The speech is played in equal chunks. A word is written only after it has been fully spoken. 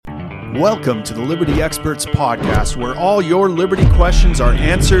Welcome to the Liberty Experts Podcast, where all your liberty questions are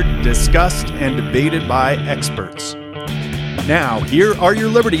answered, discussed, and debated by experts. Now, here are your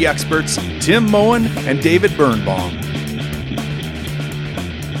liberty experts, Tim Moen and David Birnbaum.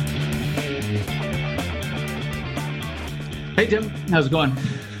 Hey, Tim. How's it going?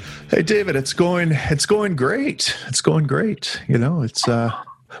 Hey, David. It's going great. It's going great. You know,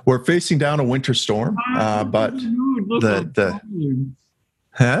 we're facing down a winter storm, but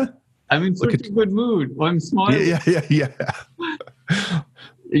huh? I'm in such a good mood. I'm smiling. Yeah.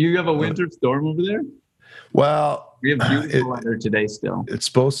 You have a winter storm over there? Well, we have beautiful weather today still. It's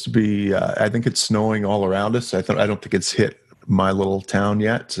supposed to be, I think it's snowing all around us. I don't think it's hit my little town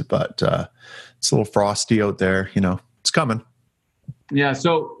yet, but it's a little frosty out there. You know, it's coming. Yeah,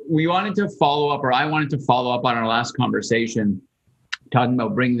 so I wanted to follow up on our last conversation, talking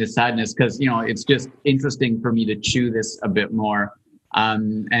about bringing the sadness, because, you know, it's just interesting for me to chew this a bit more.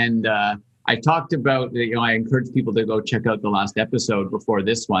 I talked about, you know, I encourage people to go check out the last episode before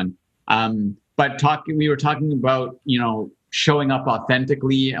this one. We were talking about, you know, showing up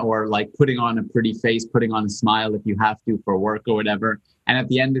authentically, or like putting on a pretty face, putting on a smile if you have to for work or whatever. And at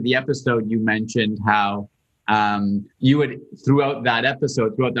the end of the episode, you mentioned how you had, throughout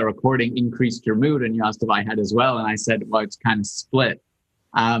the recording, increased your mood, and you asked if I had as well. And I said, well, it's kind of split.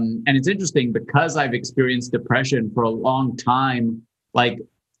 And it's interesting because I've experienced depression for a long time. Like,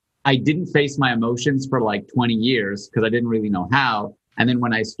 I didn't face my emotions for like 20 years because I didn't really know how. And then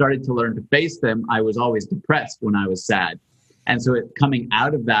when I started to learn to face them, I was always depressed when I was sad. And so coming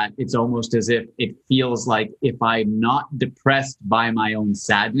out of that, it's almost as if it feels like if I'm not depressed by my own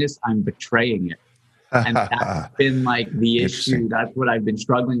sadness, I'm betraying it. And that's been like the issue. That's what I've been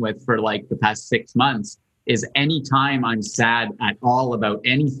struggling with for like the past 6 months, is anytime I'm sad at all about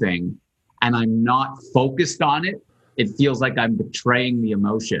anything and I'm not focused on it, it feels like I'm betraying the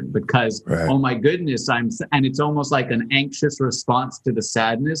emotion because, Oh my goodness, and it's almost like an anxious response to the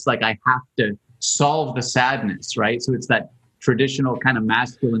sadness. Like I have to solve the sadness, right? So it's that traditional kind of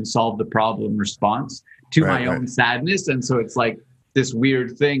masculine solve the problem response to my own sadness. And so it's like this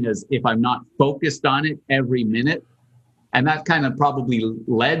weird thing is if I'm not focused on it every minute. And that kind of probably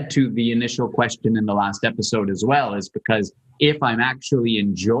led to the initial question in the last episode as well, is because if I'm actually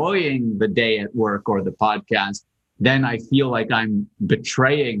enjoying the day at work or the podcast, then I feel like I'm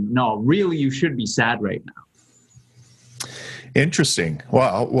betraying. No, really, you should be sad right now. Interesting.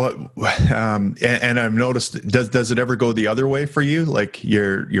 Well, and I've noticed, does it ever go the other way for you? Like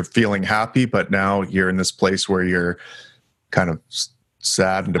you're feeling happy, but now you're in this place where you're kind of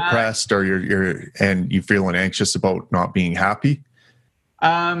sad and depressed, or you're feeling anxious about not being happy?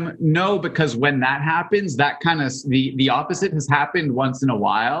 No, because when that happens, that kind of the opposite has happened once in a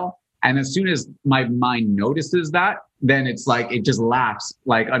while. And as soon as my mind notices that, then it's like, it just laughs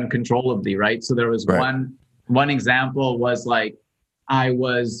like uncontrollably, right? So there was one example was like, I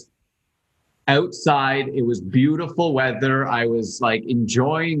was outside, it was beautiful weather, I was like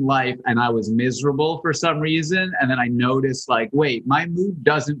enjoying life, and I was miserable for some reason. And then I noticed like, wait, my mood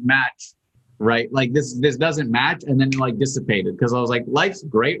doesn't match, right? Like this doesn't match. And then it like dissipated because I was like, life's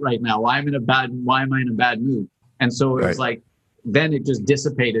great right now. Why am I in a bad mood? And so it was like, then it just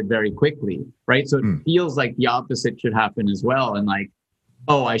dissipated very quickly, right? So it feels like the opposite should happen as well. And like,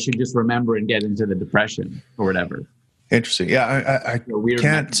 oh, I should just remember and get into the depression or whatever. Interesting. Yeah, I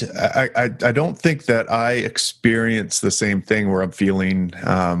can't. I don't think that I experience the same thing where I'm feeling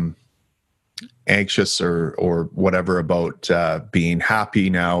anxious or whatever about being happy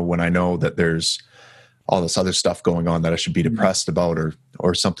now when I know that there's all this other stuff going on that I should be depressed about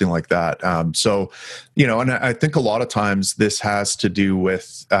or something like that. So, you know, and I think a lot of times this has to do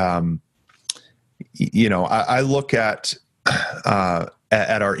with, you know, I look at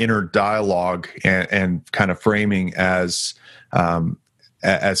our inner dialogue and kind of framing as kind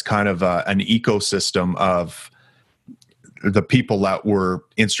of an ecosystem of the people that were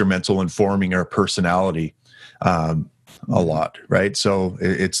instrumental in forming our personality a lot, right? So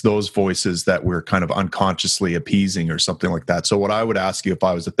it's those voices that we're kind of unconsciously appeasing or something like that. So what I would ask you if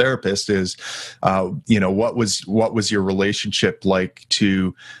I was a therapist is, you know, what was your relationship like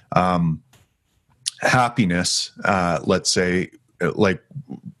to happiness? Let's say, like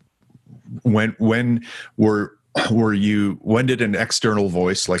when did an external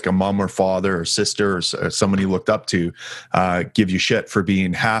voice like a mom or father or sister or someone you looked up to give you shit for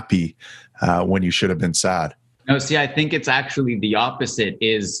being happy when you should have been sad? No, see, I think it's actually the opposite.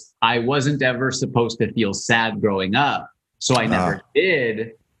 Is I wasn't ever supposed to feel sad growing up, so I never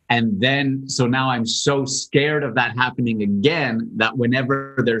did. And then, so now I'm so scared of that happening again that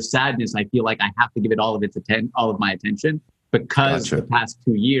whenever there's sadness, I feel like I have to give it all of my attention. because Gotcha. the past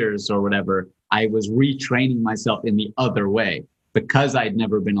 2 years or whatever, I was retraining myself in the other way because I'd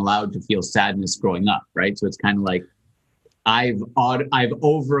never been allowed to feel sadness growing up, right? So it's kind of like I've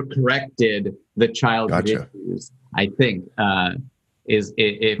overcorrected the childhood Gotcha. issues, I think,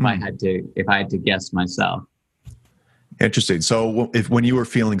 if I had to guess myself. Interesting. So when you were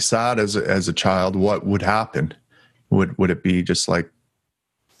feeling sad as a child, what would happen? Would it be just like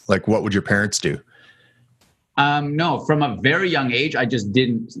what would your parents do? No, from a very young age, I just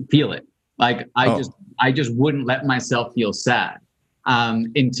didn't feel it. Like I just wouldn't let myself feel sad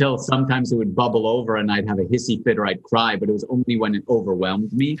until sometimes it would bubble over and I'd have a hissy fit or I'd cry, but it was only when it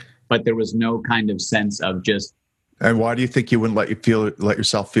overwhelmed me. But there was no kind of sense of just. And why do you think you wouldn't let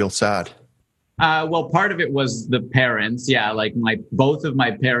yourself feel sad? Well, part of it was the parents. Yeah, like both of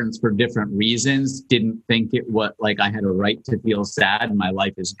my parents, for different reasons, didn't think it was like I had a right to feel sad. My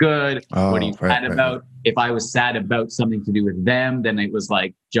life is good. What are you sad about? Right. If I was sad about something to do with them, then it was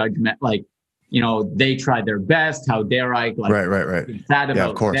like judgment. Like, they tried their best. How dare I? Like, right. Be sad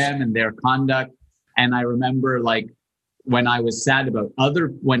about them and their conduct. And I remember like when I was sad about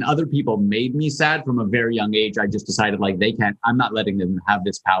when other people made me sad from a very young age, I just decided like I'm not letting them have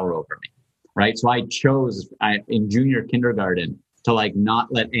this power over me. Right. So I chose in junior kindergarten to like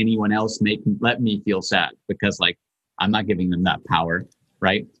not let anyone else let me feel sad because like I'm not giving them that power.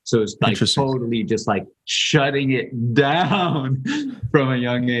 Right. So it's like totally just like shutting it down from a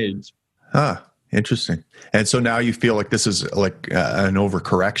young age. Interesting. And so now you feel like this is like an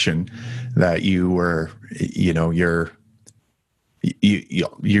overcorrection that you were,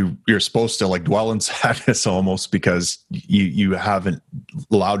 you're supposed to like dwell in sadness almost because you haven't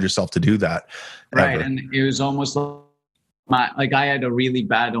allowed yourself to do that. Right. Ever. And it was almost like I had a really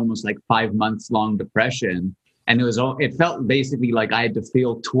bad, almost like 5 months long depression. And it felt basically like I had to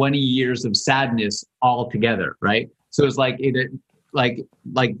feel 20 years of sadness all together. Right. So it's like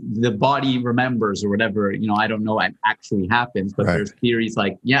like the body remembers or whatever, I don't know what actually happens, but there's theories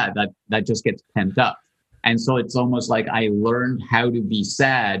like, that just gets pent up. And so it's almost like I learned how to be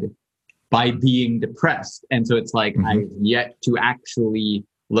sad by being depressed. And so it's like I've yet to actually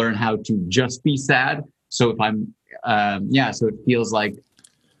learn how to just be sad. So if I'm, so it feels like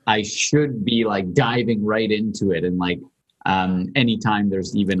I should be like diving right into it. And like anytime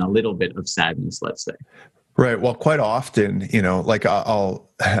there's even a little bit of sadness, let's say. Right. Well, quite often, like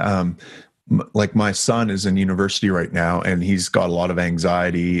like my son is in university right now and he's got a lot of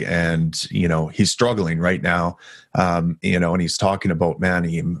anxiety and, he's struggling right now. And he's talking about,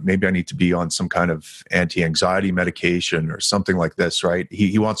 maybe I need to be on some kind of anti-anxiety medication or something like this, right?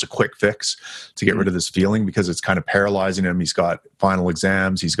 He wants a quick fix to get rid of this feeling because it's kind of paralyzing him. He's got final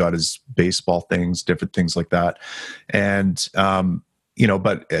exams. He's got his baseball things, different things like that. And,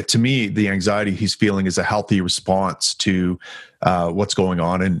 but to me, the anxiety he's feeling is a healthy response to what's going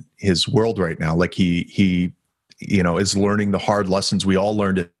on in his world right now. Like he is learning the hard lessons we all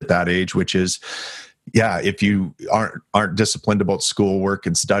learned at that age, which is, if you aren't disciplined about schoolwork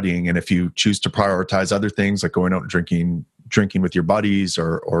and studying, and if you choose to prioritize other things like going out and drinking with your buddies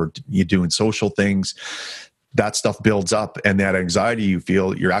or you doing social things, that stuff builds up, and that anxiety you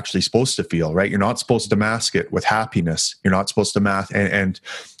feel, you're actually supposed to feel, right? You're not supposed to mask it with happiness. You're not supposed to mask. And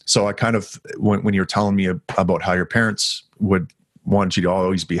so I kind of, when you're telling me about how your parents would want you to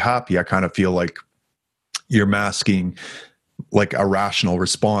always be happy, I kind of feel like you're masking like a rational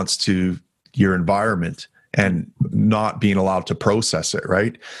response to your environment and not being allowed to process it,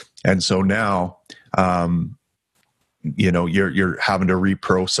 right? And so now, you're having to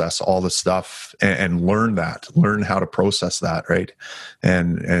reprocess all the stuff and learn how to process that. Right.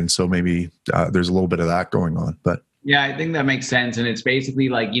 And so maybe there's a little bit of that going on, but. Yeah, I think that makes sense. And it's basically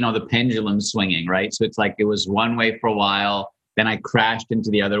like, the pendulum swinging, right? So it's like, it was one way for a while, then I crashed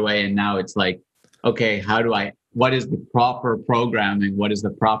into the other way. And now it's like, okay, what is the proper programming? What is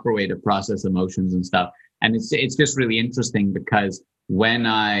the proper way to process emotions and stuff? And it's just really interesting because when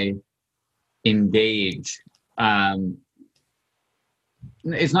I engage,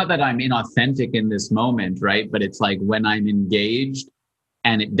 it's not that I'm inauthentic in this moment, right? But it's like when I'm engaged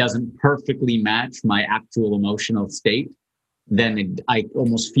and it doesn't perfectly match my actual emotional state, then I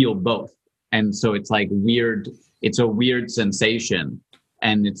almost feel both. And so it's like weird. It's a weird sensation.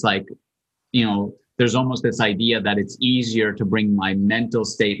 And it's like, there's almost this idea that it's easier to bring my mental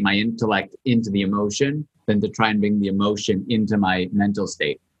state, my intellect into the emotion than to try and bring the emotion into my mental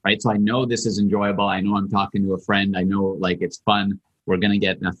state. Right. So I know this is enjoyable. I know I'm talking to a friend. I know like it's fun. We're going to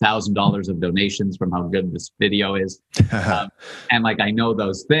get $1,000 of donations from how good this video is. And like, I know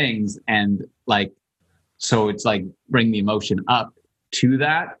those things. And like, so it's like bring the emotion up to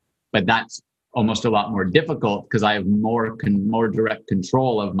that, but that's almost a lot more difficult because I have more direct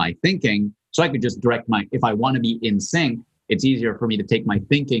control of my thinking. So I could just direct if I want to be in sync, it's easier for me to take my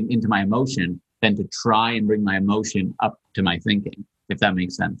thinking into my emotion than to try and bring my emotion up to my thinking, if that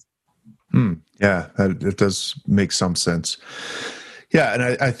makes sense. Yeah, it does make some sense. Yeah, and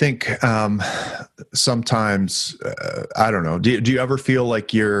I think sometimes I don't know. Do you ever feel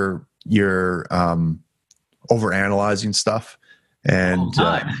like you're overanalyzing stuff, and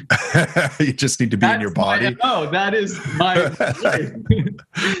you just need to be in your body? That is my life.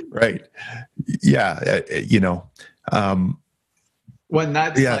 Right. Yeah. When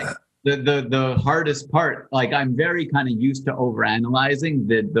that's like the hardest part. Like I'm very kind of used to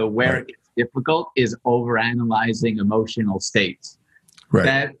overanalyzing. The where it gets difficult is overanalyzing emotional states. Right.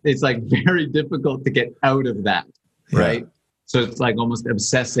 That it's like very difficult to get out of that. Right. Yeah. So it's like almost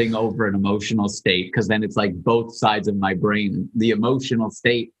obsessing over an emotional state, because then it's like both sides of my brain. The emotional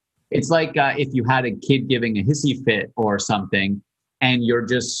state, it's like if you had a kid giving a hissy fit or something, and you're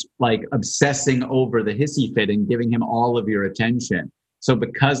just like obsessing over the hissy fit and giving him all of your attention. So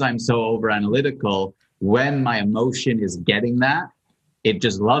because I'm so over analytical, when my emotion is getting that, it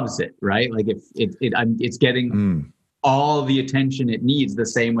just loves it, right? Like if it's getting all the attention it needs, the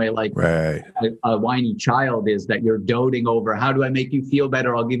same way like a whiny child is, that you're doting over. How do I make you feel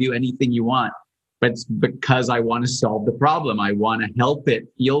better? I'll give you anything you want. But it's because I want to solve the problem. I want to help it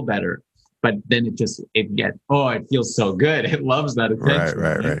feel better. But then it feels so good. It loves that attention.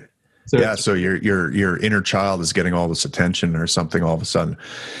 Right. So your inner child is getting all this attention or something all of a sudden.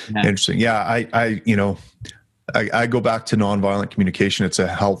 Yeah. Interesting. Yeah, I go back to nonviolent communication. It's a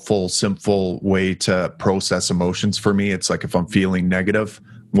helpful, simple way to process emotions for me. It's like if I'm feeling negative,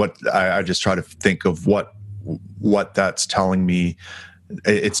 I just try to think of what that's telling me.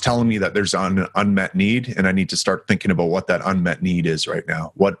 It's telling me that there's an unmet need, and I need to start thinking about what that unmet need is right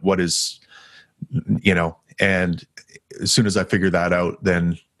now. What is, and as soon as I figure that out,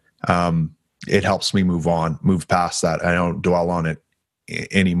 then it helps me move past that. I don't dwell on it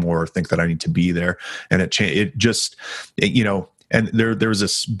anymore or think that I need to be there. And and there was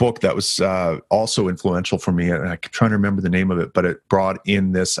this book that was also influential for me, and I'm trying to remember the name of it, but it brought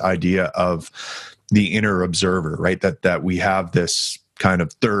in this idea of the inner observer, right? That we have this kind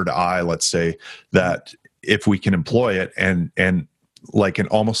of third eye, let's say, that if we can employ it and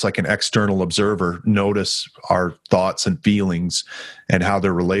almost like an external observer, notice our thoughts and feelings and how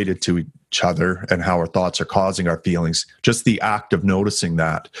they're related to each other and how our thoughts are causing our feelings. Just the act of noticing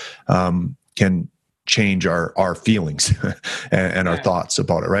that can change our feelings and our thoughts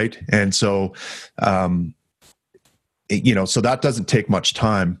about it, right? And so, so that doesn't take much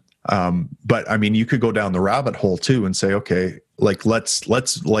time. But I mean, you could go down the rabbit hole too and say, okay, like let's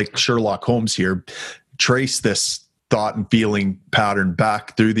like Sherlock Holmes here, trace this thought and feeling pattern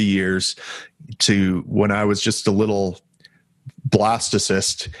back through the years to when I was just a little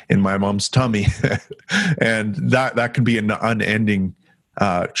blastocyst in my mom's tummy. And that can be an unending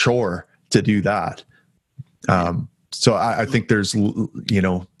chore to do that. So I think there's,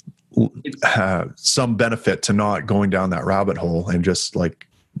 some benefit to not going down that rabbit hole and just like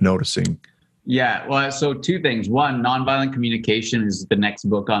noticing. Yeah. Well, so two things. One, Nonviolent Communication is the next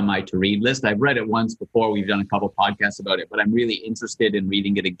book on my to-read list. I've read it once before. We've done a couple podcasts about it, but I'm really interested in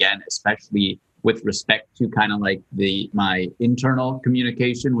reading it again, especially with respect to kind of like my internal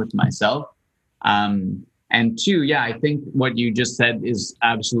communication with myself. And two, yeah, I think what you just said is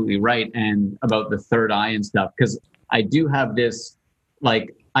absolutely right. And about the third eye and stuff, because I do have this,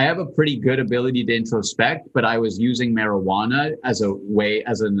 like, I have a pretty good ability to introspect, but I was using marijuana as an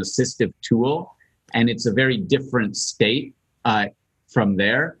assistive tool. And it's a very different state from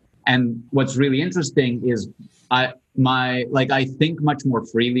there. And what's really interesting is I think much more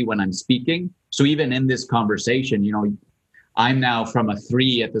freely when I'm speaking. So even in this conversation, I'm now from a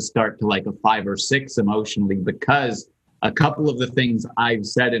 3 at the start to like a 5 or 6 emotionally, because a couple of the things I've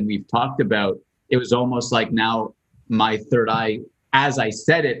said and we've talked about, it was almost like now my third eye, as I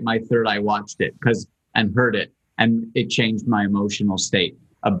said it, my third eye watched it and heard it, and it changed my emotional state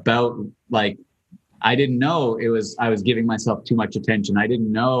about like, I didn't know I was giving myself too much attention. I didn't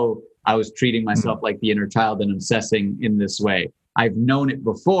know I was treating myself like the inner child and obsessing in this way. I've known it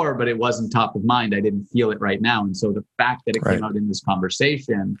before, but it wasn't top of mind. I didn't feel it right now. And so the fact that it came out in this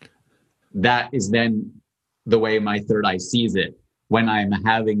conversation, that is then the way my third eye sees it when I'm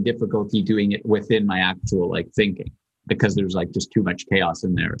having difficulty doing it within my actual like thinking, because there's like just too much chaos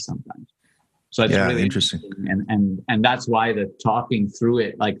in there sometimes. So it's really interesting. And that's why the talking through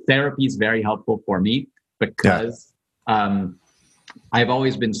it, like therapy is very helpful for me, because I've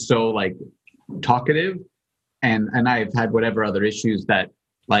always been so like talkative, and I've had whatever other issues that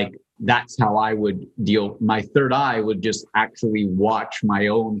like that's how I would deal. My third eye would just actually watch my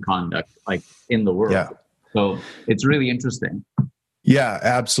own conduct, like in the world. Yeah. So it's really interesting. Yeah,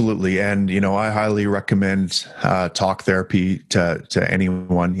 absolutely. And, I highly recommend talk therapy to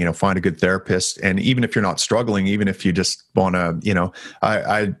anyone, find a good therapist. And even if you're not struggling, even if you just want to,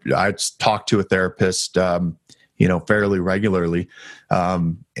 I talk to a therapist, fairly regularly.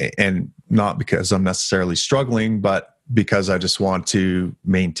 And not because I'm necessarily struggling, but because I just want to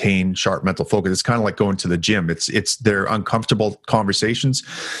maintain sharp mental focus. It's kind of like going to the gym. It's they're uncomfortable conversations.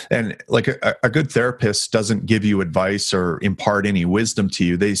 And like a good therapist doesn't give you advice or impart any wisdom to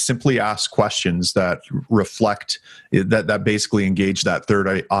you. They simply ask questions that reflect, that basically engage that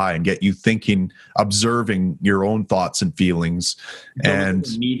third eye and get you thinking, observing your own thoughts and feelings. And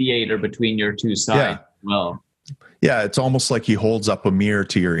a mediator between your two sides. Yeah, it's almost like he holds up a mirror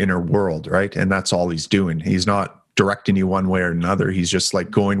to your inner world, right? And that's all he's doing. He's not directing you one way or another. He's just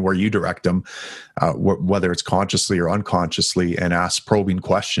like going where you direct him, whether it's consciously or unconsciously, and ask probing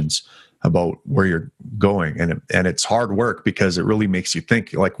questions about where you're going. And it's hard work because it really makes you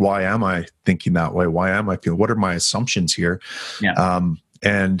think, like, why am I thinking that way? Why am I feeling? What are my assumptions here? Yeah.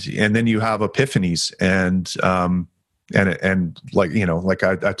 And then you have epiphanies, and like, like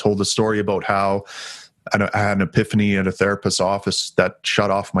I told the story about how I had an epiphany at a therapist's office that shut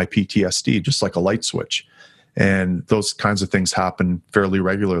off my PTSD, just like a light switch. And those kinds of things happen fairly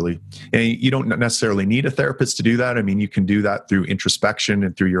regularly. And you don't necessarily need a therapist to do that. I mean, you can do that through introspection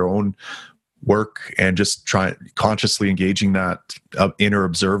and through your own work, and just try consciously engaging that inner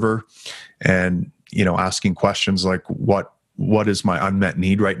observer, and, asking questions like, what is my unmet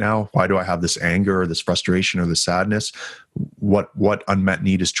need right now? Why do I have this anger or this frustration or this sadness? What unmet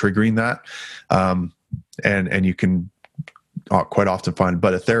need is triggering that? And you can quite often find,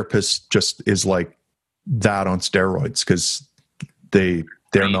 but a therapist just is like that on steroids, because they're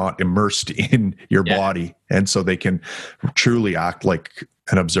not immersed in your body, and so they can truly act like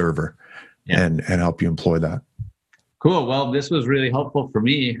an observer and help you employ that. Cool. Well, this was really helpful for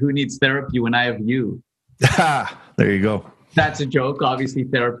me. Who needs therapy when I have you? There you go. That's a joke. Obviously,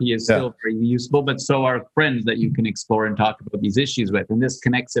 therapy is still very useful, but so are friends that you can explore and talk about these issues with. And this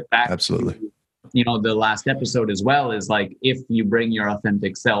connects it back absolutely to, the last episode as well, is like, if you bring your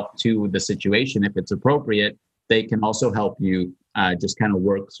authentic self to the situation, if it's appropriate, they can also help you just kind of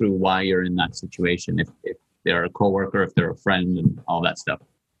work through why you're in that situation. If they're a coworker, if they're a friend, and all that stuff.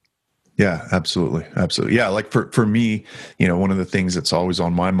 Yeah, absolutely. Absolutely. Yeah. Like for me, one of the things that's always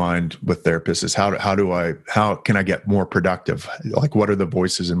on my mind with therapists is how can I get more productive? Like, what are the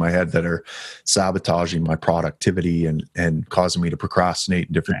voices in my head that are sabotaging my productivity and causing me to procrastinate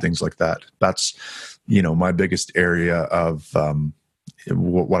and different things like that? That's, my biggest area of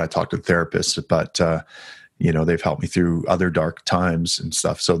what I talk to therapists, but they've helped me through other dark times and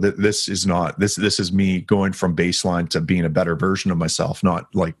stuff. So this is me going from baseline to being a better version of myself,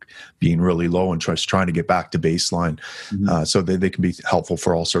 not like being really low and just trying to get back to baseline. Mm-hmm. So they can be helpful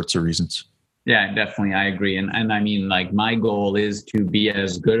for all sorts of reasons. Yeah, definitely. I agree. And I mean, like, my goal is to be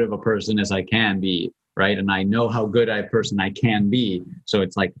as good of a person as I can be. Right. And I know how good a person I can be. So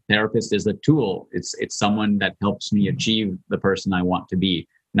it's like, therapist is a tool. It's someone that helps me achieve the person I want to be.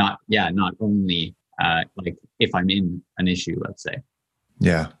 Not only like if I'm in an issue, let's say.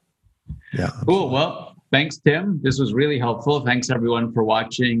 Yeah. Cool. Well, thanks, Tim. This was really helpful. Thanks everyone for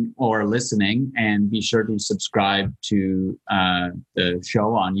watching or listening, and be sure to subscribe to the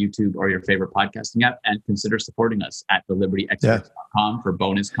show on YouTube or your favorite podcasting app, and consider supporting us at thelibertyexperts.com for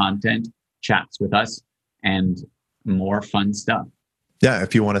bonus content, chats with us, and more fun stuff. Yeah,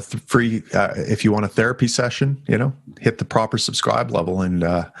 if you want if you want a therapy session, hit the proper subscribe level, and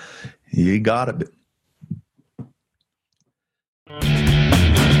you got it.